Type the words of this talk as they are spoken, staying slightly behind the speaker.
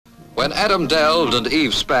When Adam delved and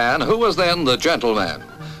Eve span, who was then the gentleman?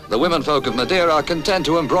 The womenfolk of Madeira are content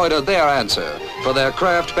to embroider their answer, for their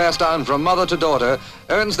craft, passed down from mother to daughter,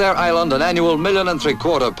 earns their island an annual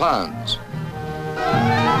 £1.75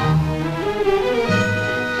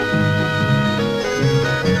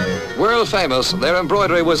 million. World famous, their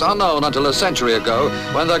embroidery was unknown until a century ago,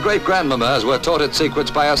 when their great-grandmamas were taught its secrets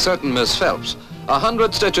by a certain Miss Phelps.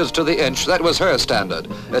 100 stitches to the inch, that was her standard.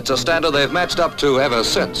 It's a standard they've matched up to ever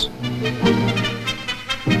since.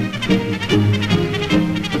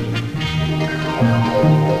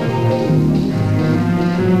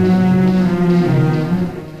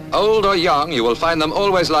 Old or young, you will find them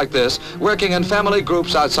always like this, working in family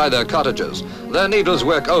groups outside their cottages. Their needles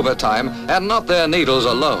work overtime, and not their needles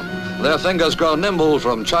alone. Their fingers grow nimble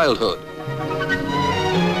from childhood.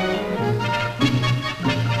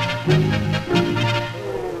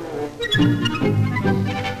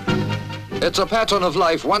 It's a pattern of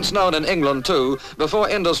life once known in England too, before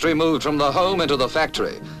industry moved from the home into the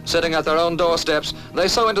factory. Sitting at their own doorsteps, they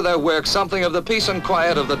sew into their work something of the peace and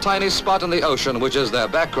quiet of the tiny spot in the ocean which is their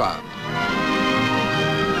background.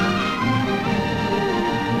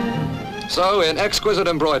 So, in exquisite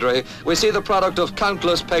embroidery, we see the product of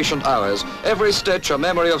countless patient hours, every stitch a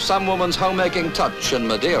memory of some woman's homemaking touch in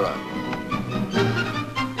Madeira.